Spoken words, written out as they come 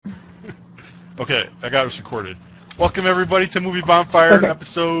Okay, I got us recorded. Welcome everybody to Movie Bonfire,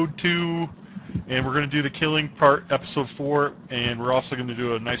 episode 2, and we're going to do the killing part, episode 4, and we're also going to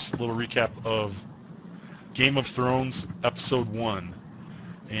do a nice little recap of Game of Thrones, episode 1.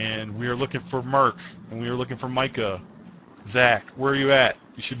 And we are looking for Mark, and we are looking for Micah. Zach, where are you at?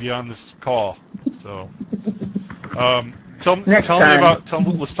 You should be on this call. So, tell me about.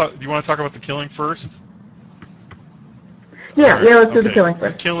 Let's talk. Do you want to talk about the killing first? Yeah, let's do the killing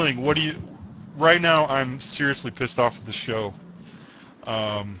first. The killing. What do you? Right now, I'm seriously pissed off at the show.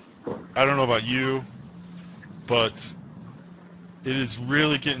 I don't know about you, but it is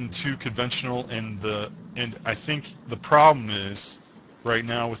really getting too conventional, and I think the problem is right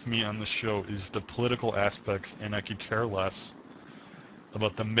now with me on the show is the political aspects, and I could care less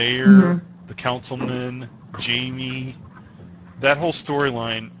about the mayor, the councilman, Jamie. That whole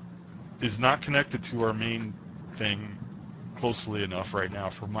storyline is not connected to our main thing closely enough right now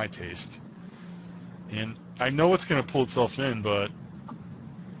for my taste. And I know it's going to pull itself in, but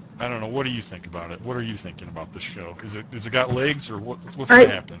I don't know. What do you think about it? What are you thinking about this show? Is it got legs, or what's going to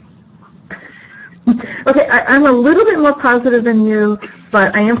happen? Okay, I'm a little bit more positive than you,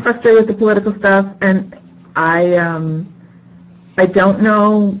 but I am frustrated with the political stuff, and I don't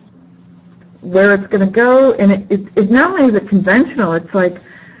know where it's going to go. And it not only is it conventional, it's like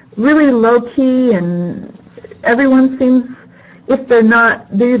really low key, and everyone seems, if they're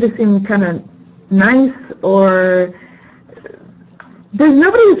not, they either seem kind of nice, or there's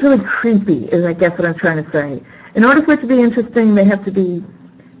nobody who's really creepy, is I guess what I'm trying to say. In order for it to be interesting, they have to be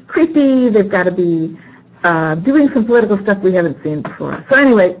creepy, they've got to be doing some political stuff we haven't seen before. So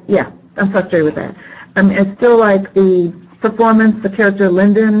anyway, yeah, I'm frustrated with that. I mean, I still like the performance, the character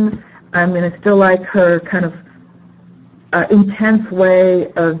Lyndon. I mean, I still like her kind of intense way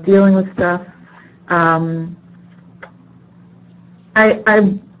of dealing with stuff. I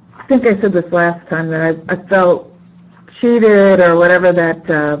think I said this last time that I felt cheated or whatever, that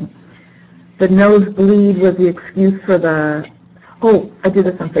the nosebleed was the excuse for the, I did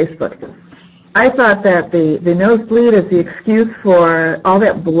this on Facebook. I thought that the nosebleed as the excuse for all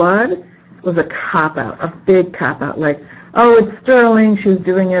that blood was a cop-out, a big cop-out, like, oh, it's Sterling, she was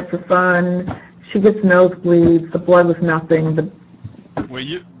doing it for fun, she gets nosebleeds, the blood was nothing. That was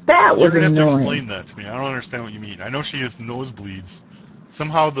you're going annoying. to have to explain that to me. I don't understand what you mean. I know she has nosebleeds.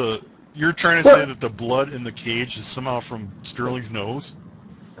 Somehow you're trying to say that the blood in the cage is somehow from Sterling's nose?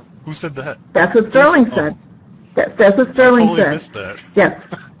 Who said that? That's what Sterling said. That's what Sterling said. I totally missed that. Yes.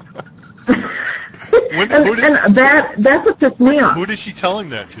 That's what pissed me off. Who is she telling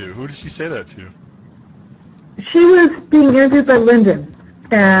that to? Who did she say that to? She was being interviewed by Lyndon,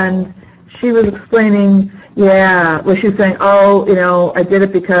 and she was explaining, she was saying, I did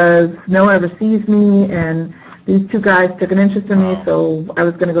it because no one ever sees me, and these two guys took an interest in me, so I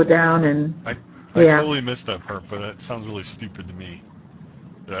was going to go down, and I totally missed that part, but that sounds really stupid to me.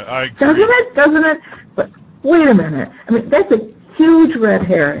 I agree. Doesn't it? But wait a minute. I mean, that's a huge red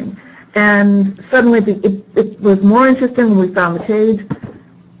herring, and suddenly it was more interesting when we found the cage.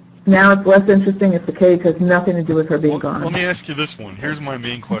 Now it's less interesting if the cage has nothing to do with her being gone. Let me ask you this one. Here's my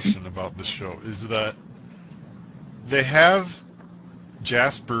main question about this show, is that they have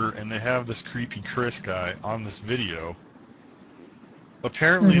Jasper and they have this creepy Chris guy on this video.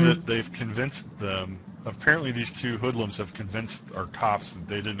 Apparently that they've convinced them, apparently these two hoodlums have convinced our cops that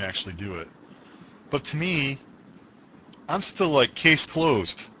they didn't actually do it. But to me, I'm still like, case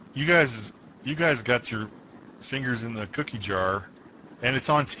closed. You guys got your fingers in the cookie jar, and it's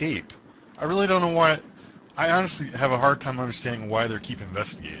on tape. I really don't know why. I honestly have a hard time understanding why they keep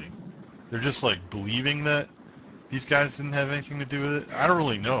investigating. They're just like believing that these guys didn't have anything to do with it. I don't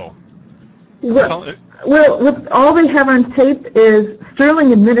really know. Well, all they have on tape is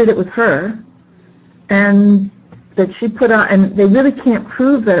Sterling admitted it was her, and that she put on, and they really can't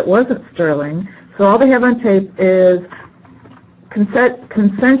prove that it wasn't Sterling. So all they have on tape is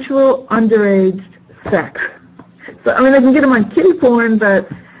consensual underage sex. So I mean, they can get them on kitty porn,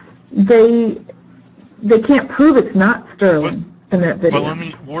 but they can't prove it's not Sterling in that video.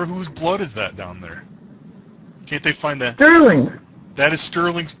 But whose blood is that down there? Can't they find that? Sterling's. That is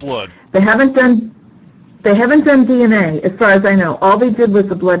Sterling's blood. They haven't done DNA, as far as I know. All they did was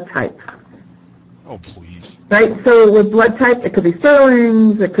the blood type. Oh, please. Right? So with blood type, it could be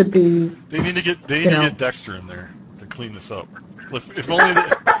Sterling's, it could be... They need to get Dexter in there to clean this up. If only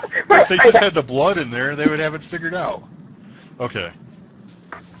if they just had the blood in there, they would have it figured out. Okay.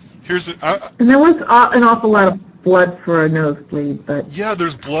 And there was an awful lot of blood for a nosebleed, but... Yeah,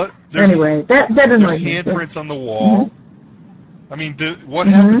 there's blood. Anyway, that annoyed me. There's handprints on the wall. I mean, what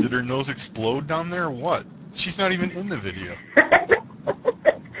happened? Did her nose explode down there or what? She's not even in the video.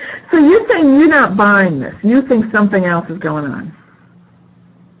 So you're saying you not buying this. You think something else is going on.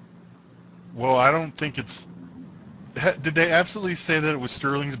 Well, I don't think it's... Did they absolutely say that it was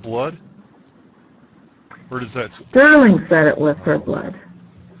Sterling's blood? Or does that... Sterling said it was her blood.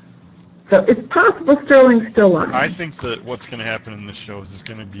 So it's possible Sterling's still lying. I think that what's going to happen in this show is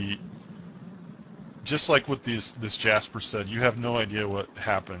going to be... Just like what this Jasper said, you have no idea what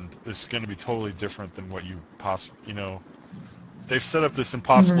happened. It's going to be totally different than what you possibly... You know, they've set up this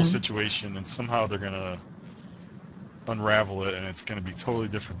impossible situation, and somehow they're going to unravel it, and it's going to be totally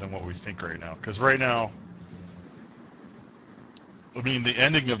different than what we think right now. Because right now... I mean, the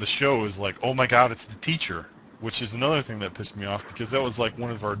ending of the show is like, oh my God, it's the teacher, which is another thing that pissed me off because that was like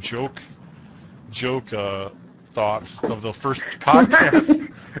one of our joke thoughts of the first podcast,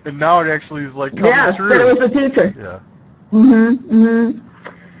 and now it actually is like coming true. That it was the teacher. Yeah.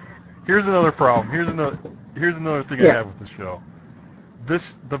 Here's another problem. Here's another thing I have with the show.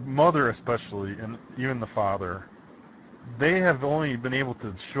 The mother especially, and even the father, they have only been able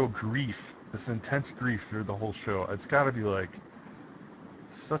to show grief, this intense grief through the whole show. It's got to be like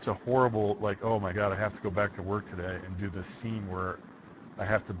such a horrible, like, oh my God, I have to go back to work today and do this scene where I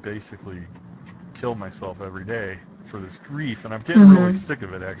have to basically kill myself every day for this grief, and I'm getting really sick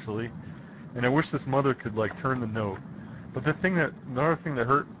of it, actually. And I wish this mother could like turn the note. But another thing that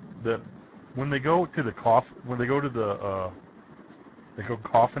hurt, that when they go to the they go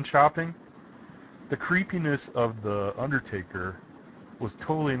coffin shopping, the creepiness of the Undertaker was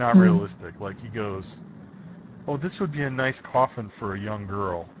totally not realistic. Like, he goes, oh, this would be a nice coffin for a young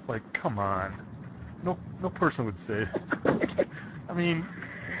girl. Like, come on. No person would say it. I mean...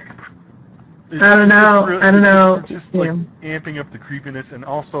 I don't know. Just like amping up the creepiness, and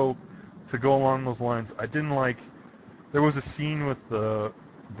also to go along those lines, I didn't like... There was a scene with the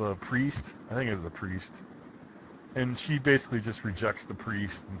priest. I think it was a priest. And she basically just rejects the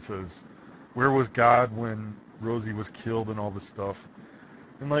priest and says, where was God when Rosie was killed and all this stuff?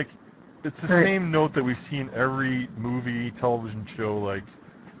 And like... It's the same note that we see in every movie, television show, like,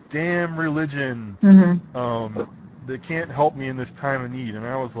 damn religion, they can't help me in this time of need. And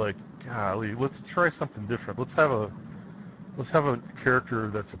I was like, golly, let's try something different. Let's have a character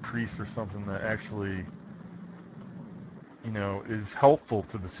that's a priest or something that actually, you know, is helpful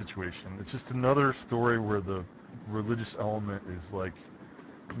to the situation. It's just another story where the religious element is, like,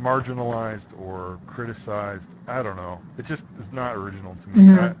 marginalized or criticized. I don't know. It just is not original to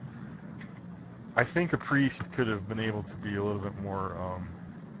me. I think a priest could have been able to be a little bit more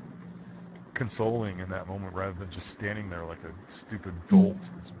consoling in that moment rather than just standing there like a stupid dolt.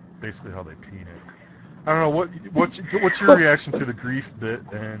 It's basically how they paint it. I don't know, what's your reaction to the grief bit?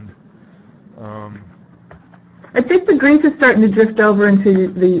 And I think the grief is starting to drift over into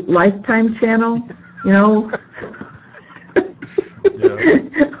the Lifetime channel, you know.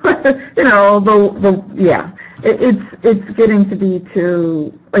 You know, it's getting to be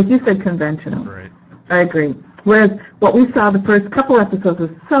too, like you said, conventional. Right. I agree. Whereas what we saw the first couple episodes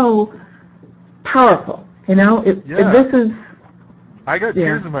was so powerful. You know, this is. I got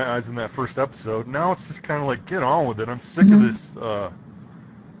tears in my eyes in that first episode. Now it's just kind of like, get on with it. I'm sick of this.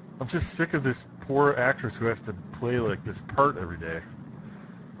 I'm just sick of this poor actress who has to play like this part every day.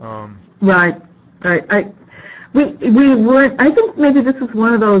 Right. We weren't. I think maybe this is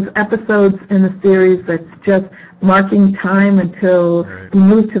one of those episodes in the series that's just marking time until we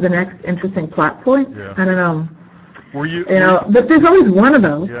move to the next interesting plot point. Yeah. I don't know. You know, but there's always one of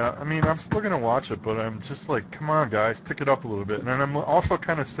those. Yeah, I mean, I'm still gonna watch it, but I'm just like, come on, guys, pick it up a little bit. And I'm also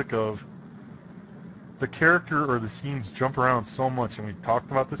kind of sick of the character or the scenes jump around so much, and we talked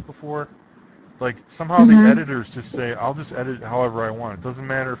about this before. Like, somehow the editors just say, I'll just edit it however I want. It doesn't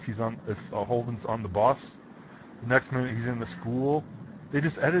matter if Holden's on the bus. The next minute he's in the school. They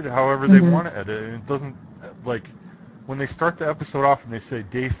just edit it however they want to edit it. And it doesn't, like, when they start the episode off and they say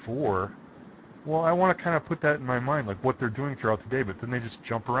day 4, well, I want to kind of put that in my mind, like what they're doing throughout the day, but then they just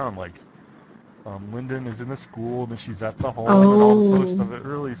jump around, like, Lyndon is in the school, and then she's at the home, and all this other stuff. It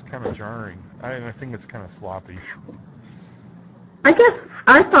really is kind of jarring. I think it's kind of sloppy. I guess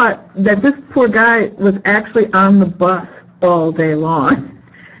I thought that this poor guy was actually on the bus all day long,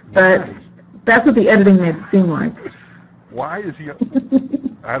 but that's what the editing made it seem like. Why is he?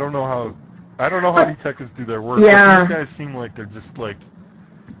 I don't know how detectives do their work. Yeah. But these guys seem like they're just like.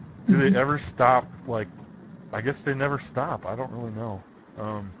 Do they ever stop? Like, I guess they never stop. I don't really know.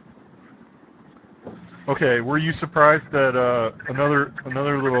 Okay, were you surprised that another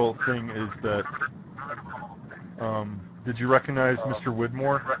little thing is that? Did you recognize Mr.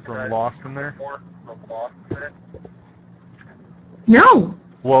 Widmore from Lost in there? No.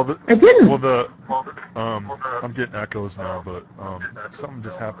 Well, I didn't. I'm getting echoes now, but something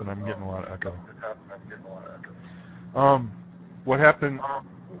just happened. I'm getting a lot of echo. What happened?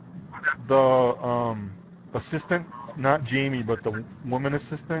 The assistant, not Jamie, but the woman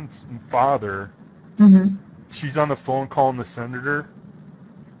assistant's father. Mm-hmm. She's on the phone calling the senator,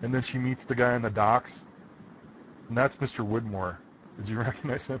 and then she meets the guy on the docks, and that's Mr. Woodmore. Did you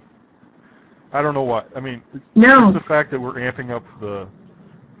recognize him? I don't know what. I mean, it's No. just the fact that we're amping up the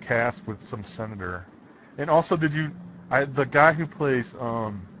cast with some senator. And also, the guy who plays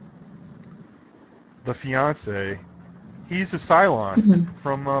the fiance, he's a Cylon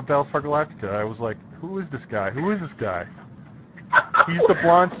from Battlestar Galactica. I was like, who is this guy? Who is this guy? He's the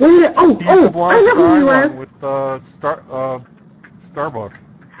blonde. The blonde I know who you are. Cylon with Starbuck.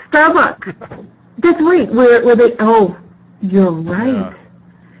 Starbuck. That's right. Where they? Oh, you're right.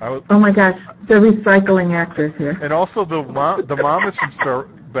 Yeah. Oh my gosh, they're recycling actors here. And also the mom is from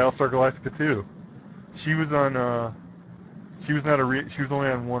Battlestar Galactica too. She was on. She was only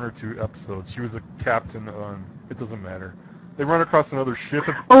on 1 or 2 episodes. She was a captain on. It doesn't matter. They run across another ship.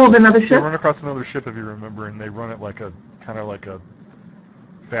 Another ship. They run across another ship, if you remember, and they run it like a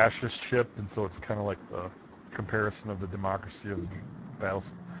fascist ship, and so it's kind of like the comparison of the democracy of the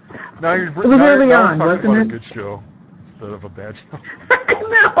battles. Now you're talking about a good show instead of a bad show.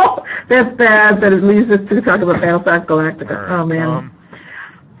 No, that's bad. But at least it's to talk about Battlestar Galactica. Right. Oh man.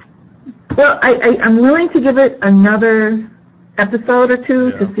 Well, I'm willing to give it another episode or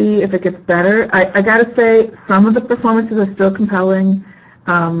two to see if it gets better. I got to say, some of the performances are still compelling,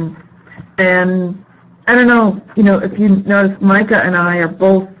 and I don't know. If you notice, Micah and I are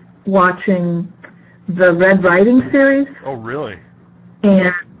both watching the Red Riding series. Oh, really?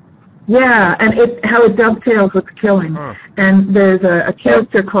 And yeah, and how it dovetails with the Killing. Huh. And there's a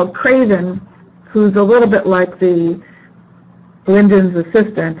character called Craven, who's a little bit like the Lyndon's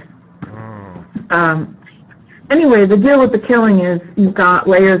assistant. Anyway, the deal with the Killing is you've got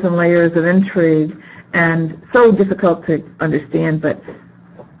layers and layers of intrigue, and so difficult to understand, but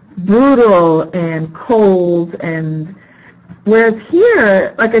brutal and cold. And whereas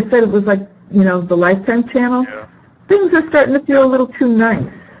here, like I said, it was like the Lifetime channel. Yeah. Things are starting to feel a little too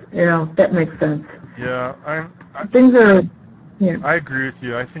nice. That makes sense. Yeah, Things are. Yeah. I agree with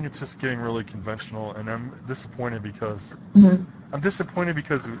you. I think it's just getting really conventional, and I'm disappointed because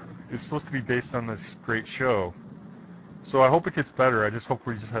it's supposed to be based on this great show. So I hope it gets better. I just hope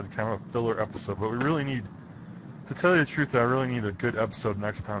we just had kind of a filler episode. But we really need, to tell you the truth, I really need a good episode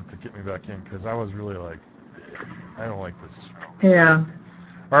next time to get me back in, because I was really like, I don't like this show. Yeah.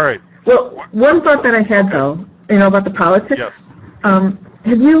 All right. Well, one thought that I had though, about the politics. Yes.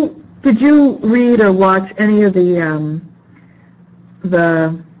 Did you read or watch any of the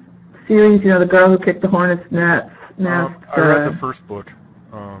series? The girl who kicked the hornet's nest. I read the first book.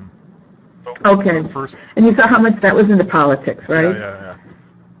 Okay. And you saw how much that was into politics, right?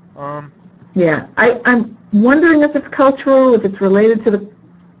 Yeah. Yeah. I'm wondering if it's cultural, if it's related to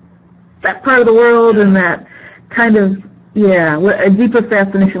that part of the world, and that kind of, a deeper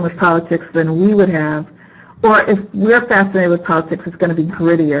fascination with politics than we would have. Or if we're fascinated with politics, it's going to be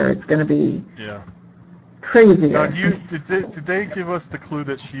grittier. It's going to be crazier. Now, did they give us the clue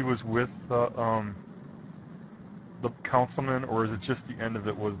that she was with the councilman, or is it just the end of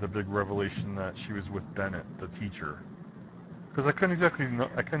it was the big revelation that she was with Bennett, the teacher? Because I couldn't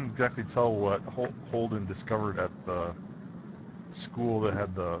exactly tell what Holden discovered at the school that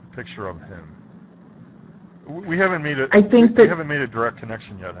had the picture of him. We haven't made it. We haven't made a direct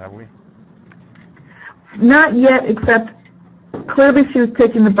connection yet, have we? Not yet, except clearly she was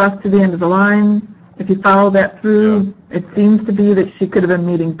taking the bus to the end of the line. If you follow that through, it seems to be that she could have been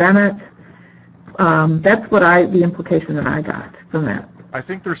meeting Bennett. That's the implication that I got from that. I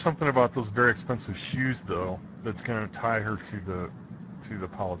think there's something about those very expensive shoes, though, that's going to tie her to the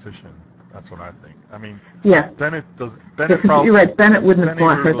politician. That's what I think. I mean, Bennett does. Bennett probably. You're right. Bennett wouldn't have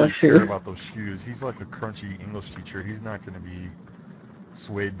bought her those shoes. About those shoes, he's like a crunchy English teacher. He's not going to be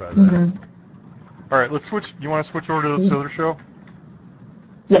swayed by that. Mm-hmm. All right, let's switch. You want to switch over to this other show?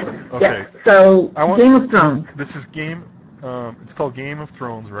 Yes. Okay. Yes. So, Game of Thrones. This is it's called Game of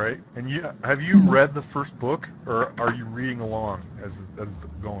Thrones, right? And have you read the first book, or are you reading along as it's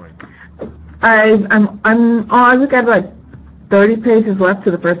going? I've got like 30 pages left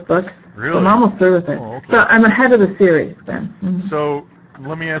to the first book. Really? So I'm almost through with it. Oh, okay. So I'm ahead of the series then. Mm-hmm. So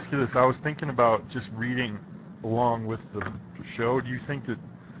let me ask you this. I was thinking about just reading along with the show. Do you think that,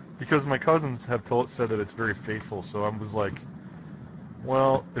 because my cousins have said that it's very faithful, so I was like,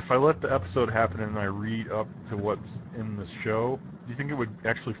 well, if I let the episode happen and I read up to what's in the show, do you think it would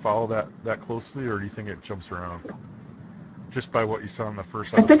actually follow that closely, or do you think it jumps around? just by what you saw in the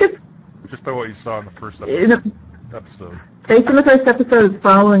first I think episode? it's, Just by what you saw in the first in a, episode. based on the first episode, it's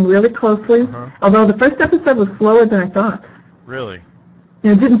following really closely, although the first episode was slower than I thought. Really?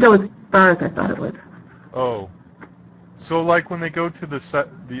 It didn't go as far as I thought it would. Oh. So, like, when they go to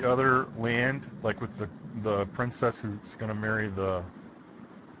the other land, like with the princess who's going to marry the,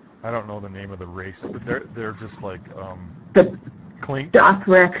 I don't know the name of the race, but they're just like, The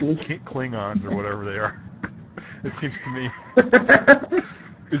Dothraki. Klingons or whatever they are. It seems to me.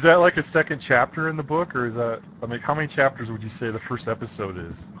 Is that like a second chapter in the book, or is that, I mean, how many chapters would you say the first episode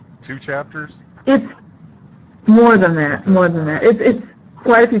is? 2 chapters? It's more than that, more than that. It's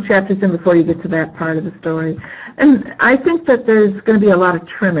quite a few chapters in before you get to that part of the story. And I think that there's going to be a lot of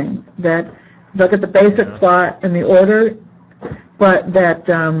trimming, that look at the basic plot and the order, but that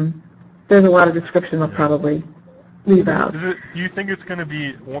there's a lot of description they'll probably leave out. Do you think it's going to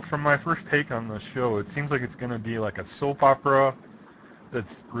be, well, from my first take on the show, it seems like it's going to be like a soap opera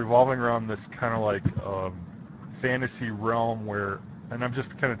that's revolving around this kind of like fantasy realm where, and I'm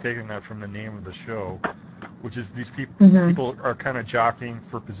just kind of taking that from the name of the show, which is these people are kind of jockeying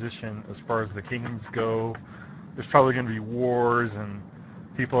for position as far as the kingdoms go. There's probably going to be wars, and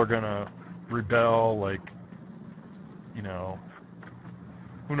people are going to rebel, like, you know,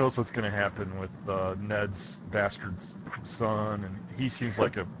 who knows what's going to happen with Ned's bastard son, and he seems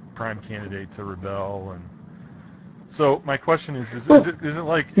like a prime candidate to rebel. And so my question is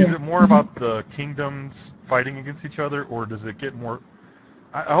it more about the kingdoms fighting against each other, or does it get more,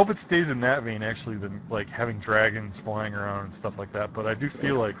 I hope it stays in that vein, actually, than like having dragons flying around and stuff like that, but I do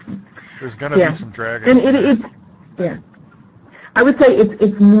feel like there's going to be some dragons. And it's I would say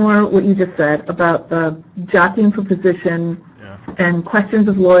it's more what you just said about the jockeying for position and questions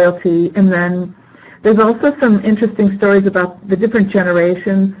of loyalty, and then there's also some interesting stories about the different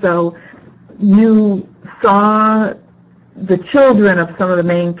generations. So you saw the children of some of the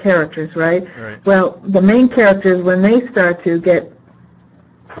main characters, right? Well, the main characters, when they start to get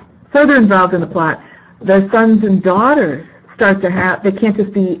further involved in the plot, their sons and daughters start to have, they can't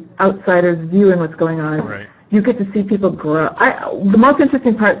just be outsiders viewing what's going on. Right. You get to see people grow. The most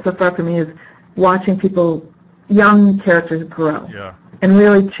interesting part so far for me is watching young characters grow and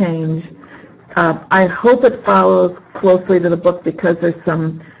really change. I hope it follows closely to the book because there's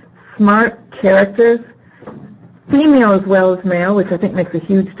some smart characters, female as well as male, which I think makes a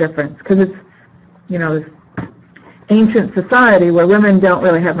huge difference because it's, this ancient society where women don't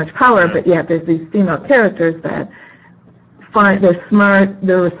really have much power, but yet there's these female characters that they're smart,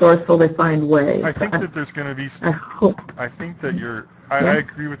 they're resourceful, they find ways. I think that there's going to be, I think that I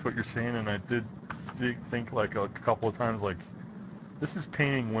agree with what you're saying, and I did think like a couple of times, like, this is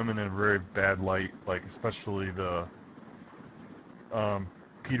painting women in a very bad light, like especially the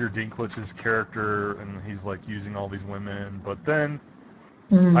Peter Dinklage's character, and he's like using all these women, but then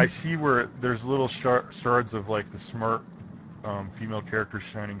I see where there's little shards of like the smart female characters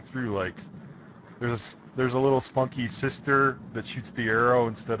shining through. Like there's a little spunky sister that shoots the arrow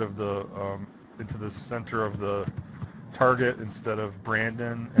instead of the into the center of the target instead of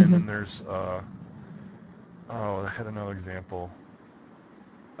Brandon, and then there's I had another example.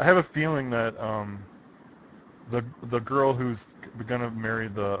 I have a feeling that the girl who's gonna marry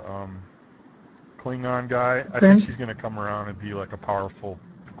the Klingon guy, I think she's gonna come around and be like a powerful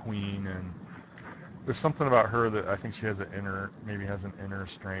queen, and there's something about her that I think she has maybe has an inner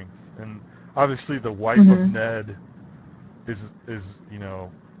strength. And obviously the wife of Ned is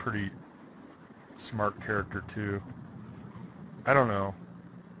pretty smart character too. I don't know.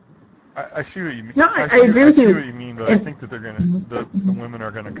 I see what you mean. No, I agree with you. I see what you mean, but I think that they're gonna the women are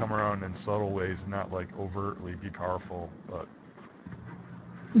gonna come around in subtle ways, and not like overtly be powerful. But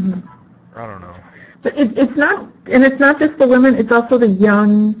I don't know. But it's not just the women. It's also the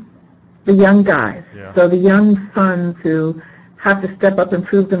young guys. Yeah. So the young sons who have to step up and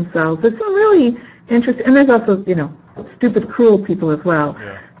prove themselves. It's some really interesting, and there's also stupid, cruel people as well.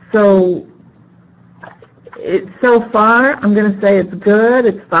 Yeah. So. So far, I'm going to say it's good,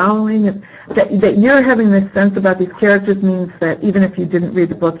 it's following, that you're having this sense about these characters means that even if you didn't read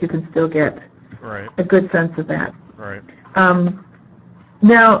the book, you can still get a good sense of that. Right.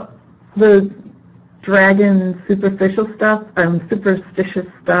 Now, the dragon superstitious stuff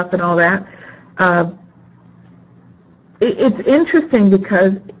and all that, it's interesting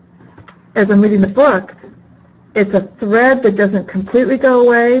because as I'm reading the book, it's a thread that doesn't completely go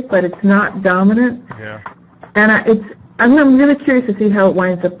away, but it's not dominant. Yeah. And I'm really curious to see how it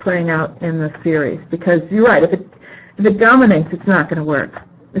winds up playing out in the series, because you're right, if it dominates, it's not going to work,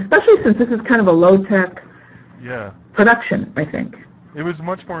 especially since this is kind of a low-tech production, I think. It was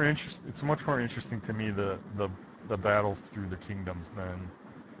much more interesting. It's much more interesting to me the the battles through the kingdoms than,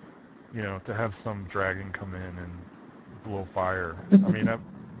 to have some dragon come in and blow fire. I mean, that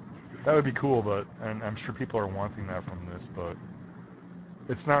would be cool, and I'm sure people are wanting that from this, but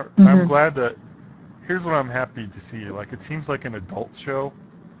it's not. I'm glad that. Here's what I'm happy to see. Like, it seems like an adult show,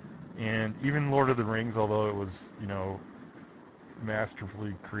 and even Lord of the Rings, although it was,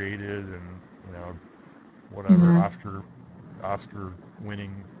 masterfully created and, whatever,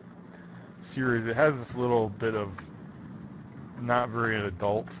 Oscar-winning series, it has this little bit of not very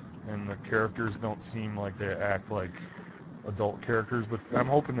adult, and the characters don't seem like they act like adult characters, but I'm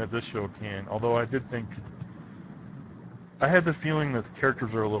hoping that this show can, although I had the feeling that the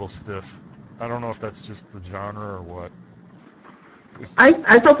characters are a little stiff. I don't know if that's just the genre or what.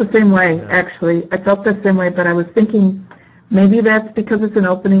 I felt the same way, actually. I felt the same way, but I was thinking maybe that's because it's an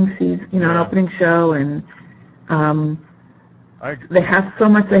opening season, an opening show, and they have so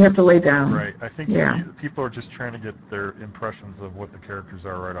much they have to lay down. Right. I think people are just trying to get their impressions of what the characters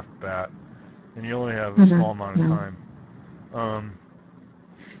are right off the bat, and you only have a small amount of time.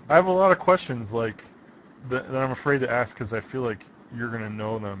 I have a lot of questions that I'm afraid to ask because I feel like you're going to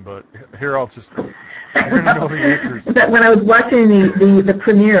know them, but here you're going to know the answers. When I was watching the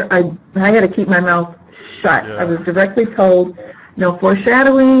premiere, I had to keep my mouth shut. Yeah. I was directly told, no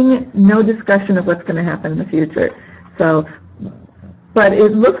foreshadowing, no discussion of what's going to happen in the future. So, but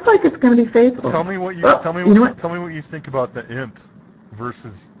it looks like it's going to be faithful. Tell me what you think about the imp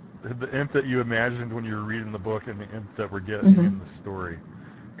versus the imp that you imagined when you were reading the book and the imp that we're getting in the story.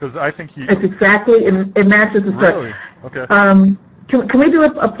 Because I think it's exactly, it matches the story. Really? Okay. Can we do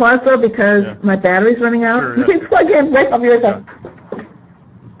a pause though, because my battery's running out? Sure, you can plug in. Wait, I'll be right back.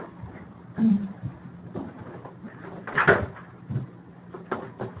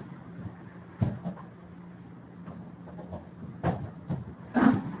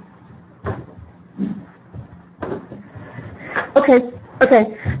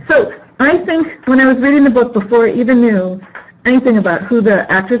 Okay. So I think when I was reading the book before I even knew anything about who the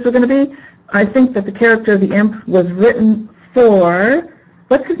actors were going to be, I think that the character of the imp was written for,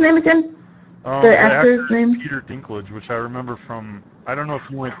 what's his name again? The actor's name? Peter Dinklage, which I remember from, I don't know if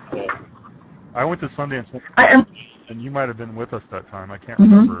you went, I went to Sundance, and you might have been with us that time, I can't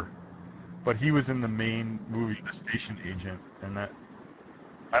remember. But he was in the main movie, The Station Agent, and that,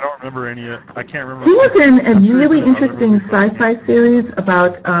 I don't remember I can't remember. He was in a really interesting sci-fi series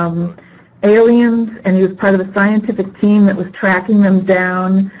about aliens, and he was part of a scientific team that was tracking them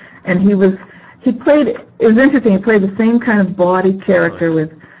down, and it was interesting, he played the same kind of bawdy character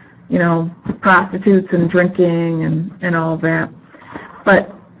with, prostitutes and drinking and all that.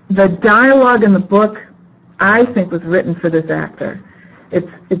 But the dialogue in the book, I think, was written for this actor.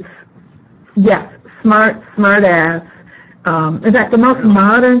 It's smart ass. In fact, the most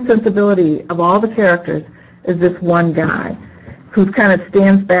modern sensibility of all the characters is this one guy who kind of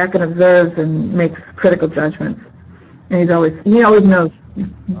stands back and observes and makes critical judgments. And he always knows.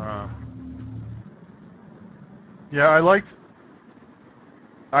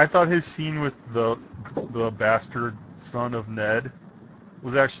 I thought his scene with the bastard son of Ned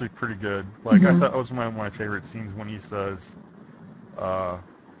was actually pretty good. I thought it was one of my favorite scenes when he says,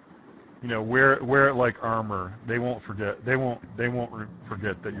 wear it like armor. They won't forget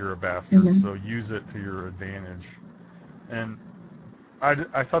that you're a bastard. So use it to your advantage. And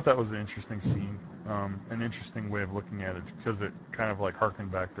I thought that was an interesting scene, an interesting way of looking at it, because it kind of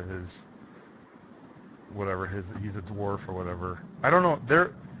harkened back to his he's a dwarf or whatever. I don't know.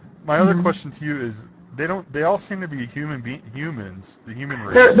 My other question to you is, they all seem to be humans, the human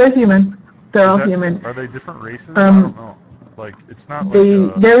race. They're human. They're all human. Are they different races? I don't know. It's not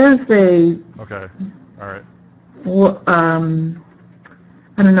there is a... Okay, all right.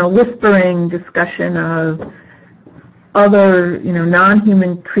 I don't know, whispering discussion of other,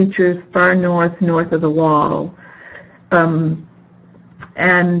 non-human creatures far north of the wall.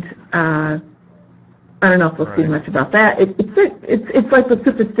 I don't know if we'll see much about that. It's like the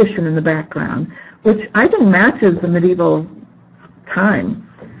superstition in the background, which I think matches the medieval time.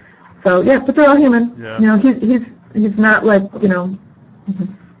 So yeah, but they're all human. Yeah. He's not like, Do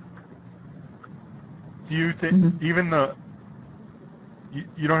you think even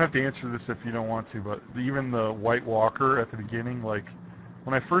you don't have to answer this if you don't want to, but even the White Walker at the beginning, when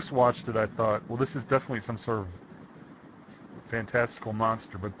I first watched it, I thought, well, this is definitely some sort of fantastical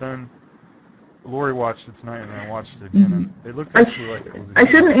monster. But then Lori watched it tonight, and I watched it again, and it looked actually like it was a I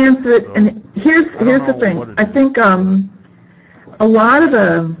shouldn't answer it, and here's the thing. I think a lot of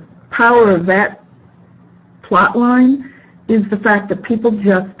the power of that plot line is the fact that people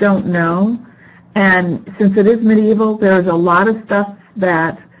just don't know, and since it is medieval, there's a lot of stuff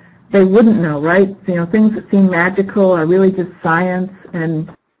that they wouldn't know, right? You know, things that seem magical are really just science and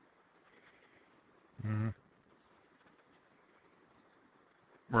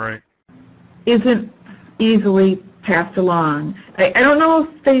Right. isn't easily passed along. I don't know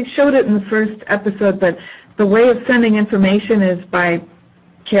if they showed it in the first episode, but the way of sending information is by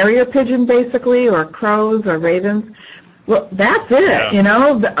carrier pigeon, basically, or crows or ravens. Well, that's it, Yeah. you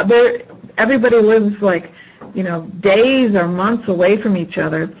know. Everybody lives like, you know, days or months away from each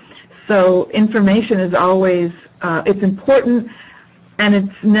other. So information is always, it's important, and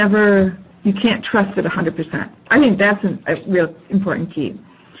it's never, you can't trust it 100%. I think that's a real important key.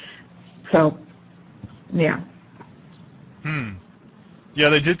 So, yeah. Yeah,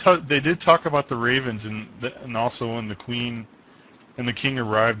 they did talk about the ravens, and also when the queen and the king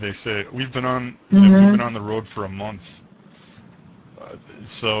arrived, they say we've been on we've been on the road for a month.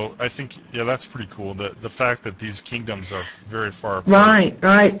 So I think that's pretty cool. The fact that these kingdoms are very far apart.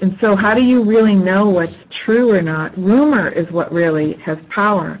 Right. And so how do you really know what's true or not? Rumor is what really has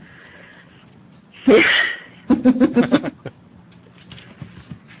power.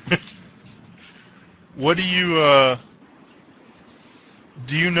 What do you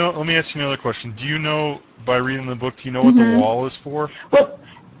know? Let me ask you another question. Do you know, by reading the book, do you know what the wall is for? Well,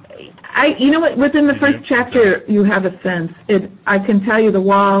 you know what? Within the first chapter, you have a sense. I can tell you the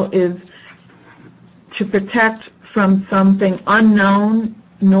wall is to protect from something unknown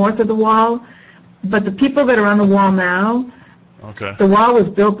north of the wall. But the people that are on the wall now, the wall was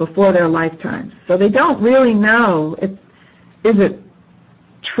built before their lifetimes, so they don't really know. Is it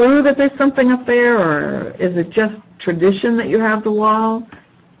true that there's something up there, or is it just tradition that you have the wall?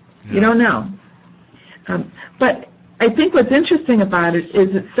 You don't know. But I think what's interesting about it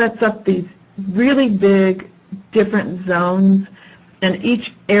is it sets up these really big, different zones, and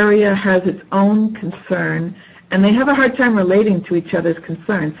each area has its own concern, and they have a hard time relating to each other's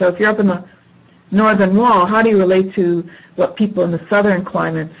concerns. So if you're up in the northern wall, how do you relate to what people in the southern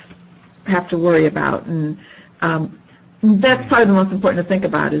climates have to worry about? And that's probably the most important to think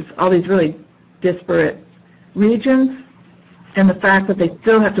about, is all these really disparate regions and the fact that they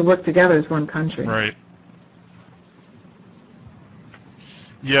still have to work together as one country. Right.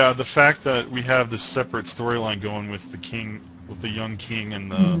 Yeah, the fact that we have this separate storyline going with the king, with the young king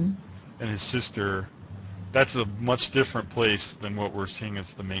and and his sister, that's a much different place than what we're seeing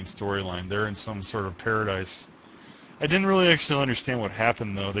as the main storyline. They're in some sort of paradise. I didn't really actually understand what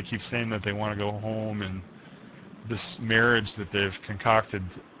happened, though. They keep saying that they want to go home, and this marriage that they've concocted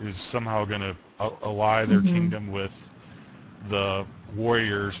is somehow going to ally their kingdom with the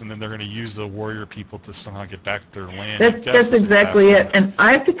warriors, and then they're going to use the warrior people to somehow get back their land. That's exactly it. And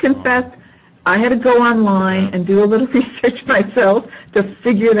I have to confess, I had to go online and do a little research myself to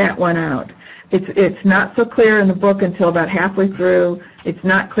figure that one out. It's not so clear in the book until about halfway through. It's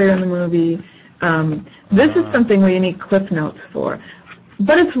not clear in the movie. This is something where you need cliff notes for.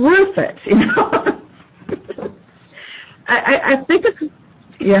 But it's worth it, you know. I think it's,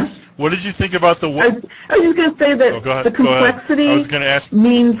 yeah. What did you think about the... I was just going to say that the complexity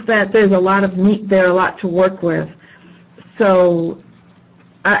means that there's a lot of meat there, a lot to work with. So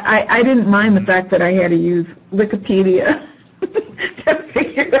I didn't mind the fact that I had to use Wikipedia to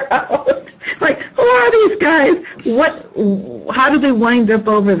figure out, like, who are these guys? How do they wind up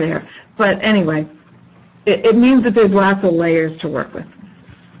over there? But anyway, it means that there's lots of layers to work with.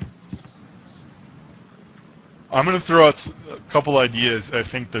 I'm going to throw out a couple ideas I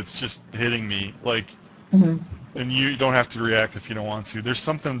think that's just hitting me, like, and you don't have to react if you don't want to. There's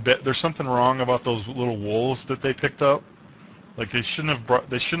something wrong about those little wolves that they picked up. Like, they shouldn't have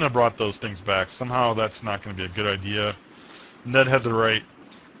brought those things back. Somehow that's not going to be a good idea. Ned had the right.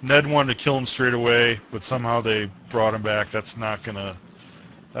 Ned wanted to kill him straight away, but somehow they brought him back. That's not going to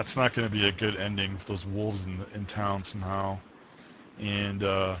be a good ending with those wolves in town somehow. And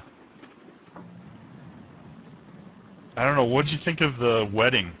I don't know. What did you think of the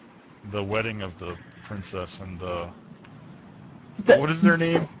wedding of the princess and what is their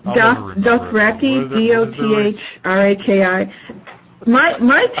name? Dothraki, Dothraki.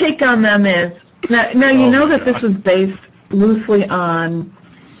 My take on them is now you know that this was based loosely on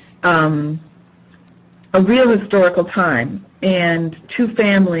a real historical time and two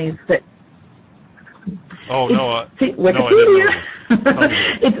families that. Wikipedia.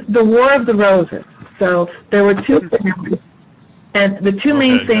 It's the War of the Roses. So there were two families, and the two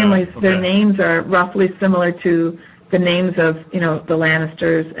main families, their names are roughly similar to the names of, you know, the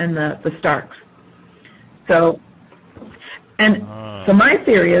Lannisters and the Starks. So, so my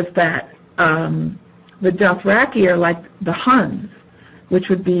theory is that the Dothraki are like the Huns, which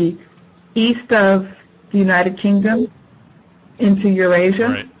would be east of the United Kingdom into Eurasia.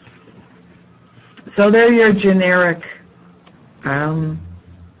 Right. So they're your generic,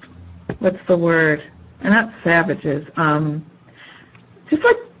 what's the word? They're not savages. Just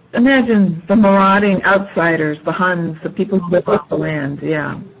like, imagine the marauding outsiders, the Huns, the people who live off the land,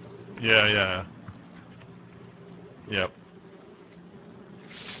 yeah. Yeah. Yep.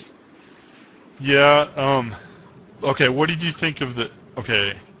 Yeah, okay, what did you think of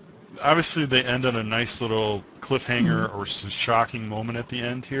okay, obviously they end on a nice little cliffhanger or shocking moment at the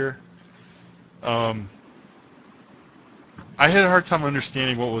end here. I had a hard time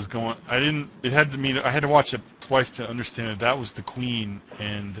understanding what was going. I had to watch it twice to understand that was the queen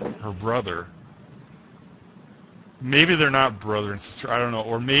and her brother. Maybe they're not brother and sister. I don't know.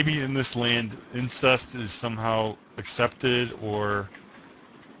 Or maybe in this land, incest is somehow accepted, or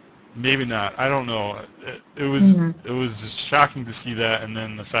maybe not. I don't know. It was just shocking to see that, and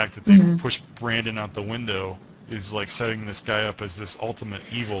then the fact that they pushed Brandon out the window is like setting this guy up as this ultimate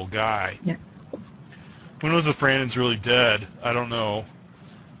evil guy. Yeah. Who knows if Brandon's really dead? I don't know.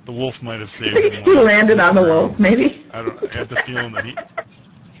 The wolf might have saved him. He landed on the wolf, maybe. I have the feeling that he.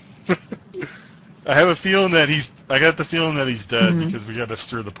 I have a feeling that I got the feeling that he's dead because we got to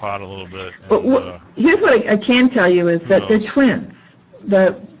stir the pot a little bit. But here's what I can tell you is that they're twins.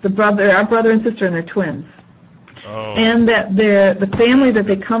 Our brother and sister, and they're twins. Oh. And that the family that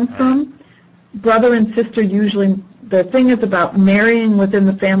they come from, brother and sister usually, the thing is about marrying within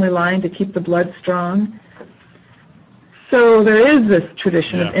the family line to keep the blood strong. So there is this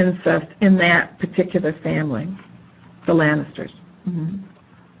tradition of incest in that particular family, the Lannisters.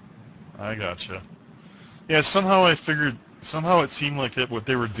 I gotcha. Yeah, somehow it seemed like that what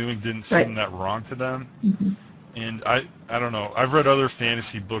they were doing didn't seem that wrong to them. And I don't know. I've read other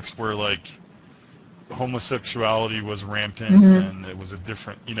fantasy books where like homosexuality was rampant and it was a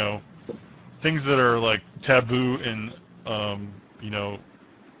different, things that are like taboo in 20th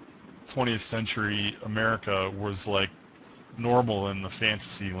century America was like normal in the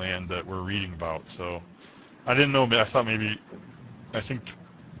fantasy land that we're reading about. So I didn't know. I think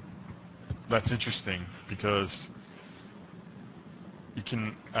that's interesting because you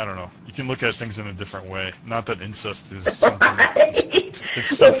can look at things in a different way. Not that incest is something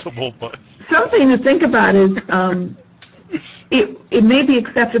acceptable, but something to think about is it may be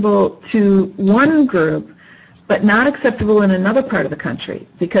acceptable to one group, but not acceptable in another part of the country,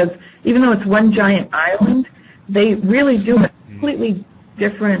 because even though it's one giant island, they really do have completely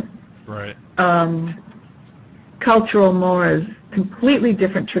different cultural mores, completely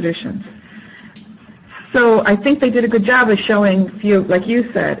different traditions. So I think they did a good job of showing, like you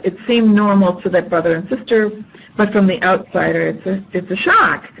said, it seemed normal to that brother and sister, but from the outsider, it's a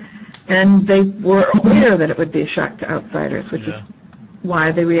shock. And they were aware that it would be a shock to outsiders, which is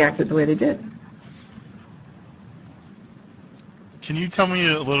why they reacted the way they did. Can you tell me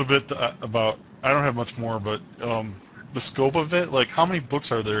a little bit about, I don't have much more, but the scope of it? Like, how many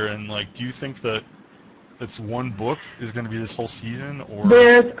books are there, and like, do you think that it's one book is going to be this whole season, or?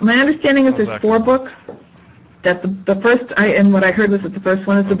 My understanding is there's 4 books. That the first, and what I heard was that the first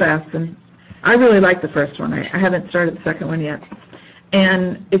one is the best, and I really like the first one. I haven't started the second one yet.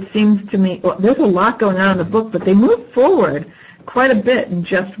 And it seems to me, well, there's a lot going on in the book, but they move forward quite a bit in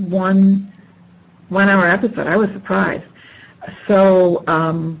just one one-hour episode. I was surprised. So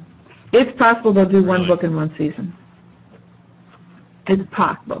it's possible they'll do one book in one season. It's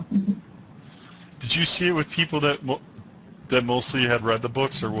possible. Did you see it with people that mostly had read the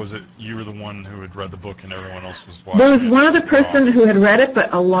books, or was it you were the one who had read the book and everyone else was watching? There was one other person who had read it,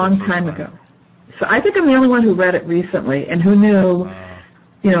 but a long time ago. So I think I'm the only one who read it recently and who knew,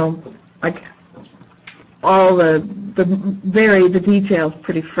 like all the details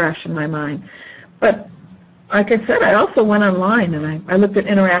pretty fresh in my mind. But like I said, I also went online and I looked at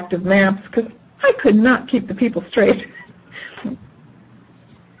interactive maps because I could not keep the people straight.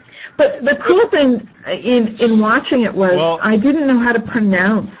 But the cool thing in watching it was I didn't know how to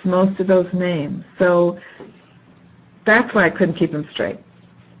pronounce most of those names. So that's why I couldn't keep them straight.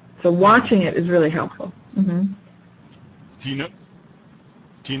 So watching it is really helpful. Do you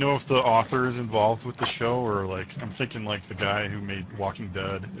know if the author is involved with the show, or like I'm thinking like the guy who made Walking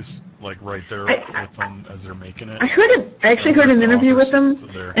Dead is like right there with them as they're making it? I actually heard an interview with him,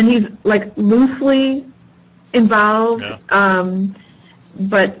 and he's like loosely involved. Yeah.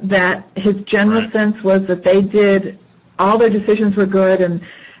 But that his general sense was that they did, all their decisions were good, and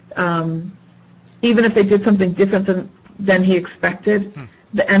even if they did something different than he expected,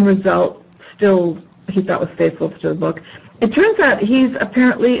 the end result still he thought was faithful to the book. It turns out he's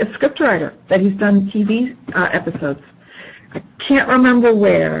apparently a scriptwriter, that he's done TV episodes. I can't remember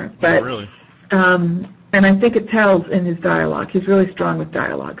where, but and I think it tells in his dialogue. He's really strong with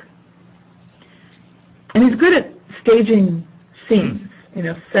dialogue. And he's good at staging scenes,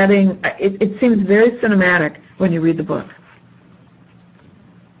 setting. It seems very cinematic when you read the book.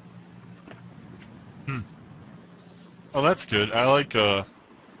 Oh, that's good.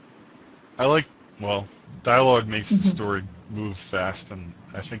 Well, dialogue makes the story move fast, and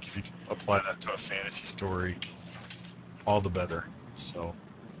I think if you can apply that to a fantasy story, all the better. So,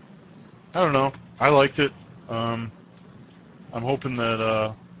 I don't know. I liked it. I'm hoping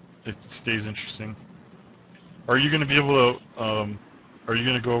that it stays interesting. Are you going to be able to, are you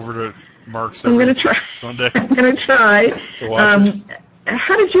going to go over to Mark's I'm going to try. Sunday? I'm going to try. To watch it?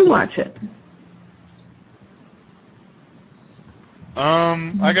 How did you watch it?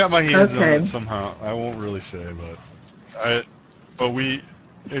 I got my hands on Okay. it somehow. I won't really say,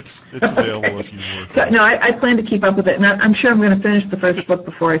 it's available if you work. So, no, I plan to keep up with it, and I'm sure I'm going to finish the first book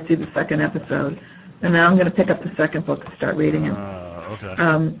before I see the second episode, and now I'm going to pick up the second book and start reading it. Okay.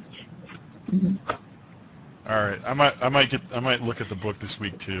 Mhm. All right. I might look at the book this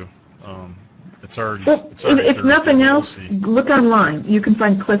week too. It's already. Well, It's already if Thursday, nothing we'll else, see. look online. You can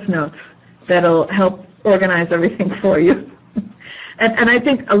find Cliff Notes that'll help organize everything for you. And I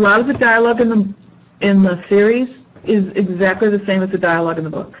think a lot of the dialogue in the series is exactly the same as the dialogue in the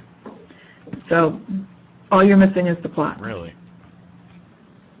book. So all you're missing is the plot. Really?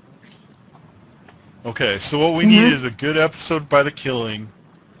 Okay, so what we need is a good episode by The Killing,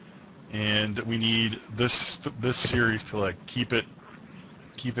 and we need this series to keep it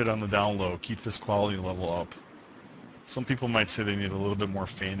on the down low, keep this quality level up. Some people might say they need a little bit more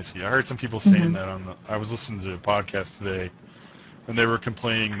fantasy. I heard some people saying that I was listening to a podcast today, and they were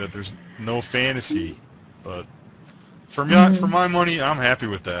complaining that there's no fantasy, but for me, for my money, I'm happy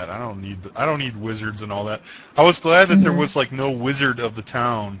with that. I don't need wizards and all that. I was glad that there was no wizard of the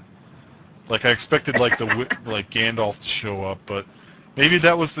town. I expected Gandalf to show up, but maybe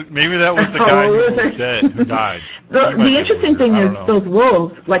that was the guy who was dead, who died. The interesting thing is those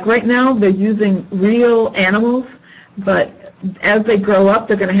wolves. Right now, they're using real animals, but as they grow up,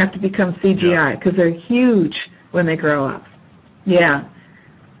 they're going to have to become CGI because they're huge when they grow up. Yeah.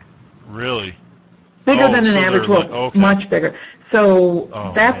 Really? Bigger than an average wolf, much bigger. So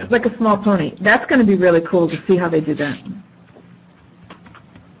that's like a small pony. That's going to be really cool to see how they do that.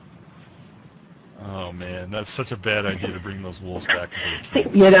 Oh man, that's such a bad idea to bring those wolves back. See,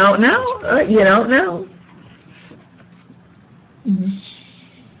 you don't know. You don't know.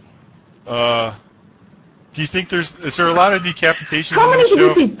 Do you think is there a lot of decapitation? How many in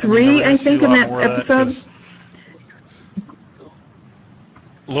the did we see? 3, I think, in that episode.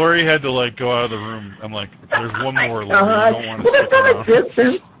 Lori had to go out of the room. I'm like, there's one more, Lori. You don't want to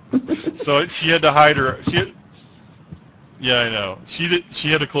stick around. So she had to hide her. Yeah, I know. She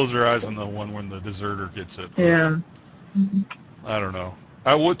had to close her eyes on the one when the deserter gets it. Yeah. I don't know.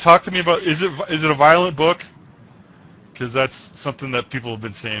 Talk to me about. Is it a violent book? Because that's something that people have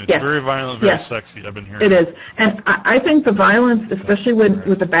been saying. It's very violent, very sexy. I've been hearing. It is, and I think the violence, especially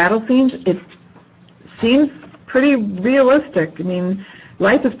with the battle scenes, it seems pretty realistic. I mean,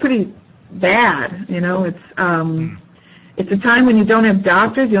 life is pretty bad. It's a time when you don't have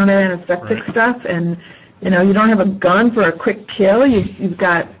doctors, you don't have anesthetic stuff, and you don't have a gun for a quick kill. You've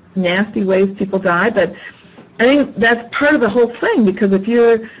got nasty ways people die, but I think that's part of the whole thing, because if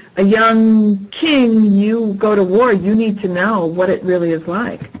you're a young king, you go to war, you need to know what it really is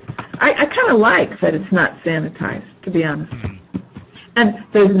like. I kind of like that it's not sanitized, to be honest. And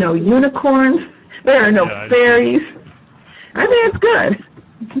there's no unicorns. There are no fairies. I think it's good.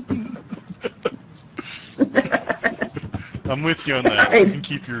 I'm with you on that. You can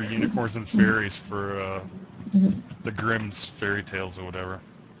keep your unicorns and fairies for the Grimm's fairy tales or whatever.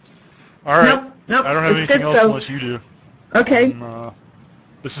 All right. Nope. I don't have anything else unless you do. Okay.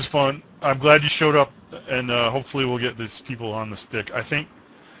 This is fun. I'm glad you showed up, and hopefully we'll get these people on the stick. I think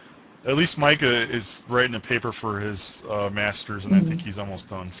at least Micah is writing a paper for his master's, and I think he's almost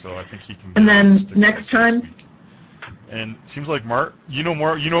done. So I think he can. And then next time. And it seems like Mark, you know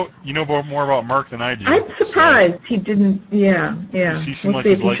more about Mark than I do. I'm surprised he didn't. Yeah. We'll see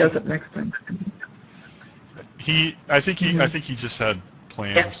if he shows up next time. I think he just had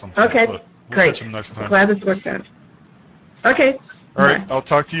plans or something. Okay. But we'll Great. catch him next time. Glad this worked out. Okay. All right. I'll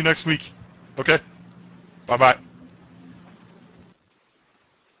talk to you next week. Okay. Bye-bye.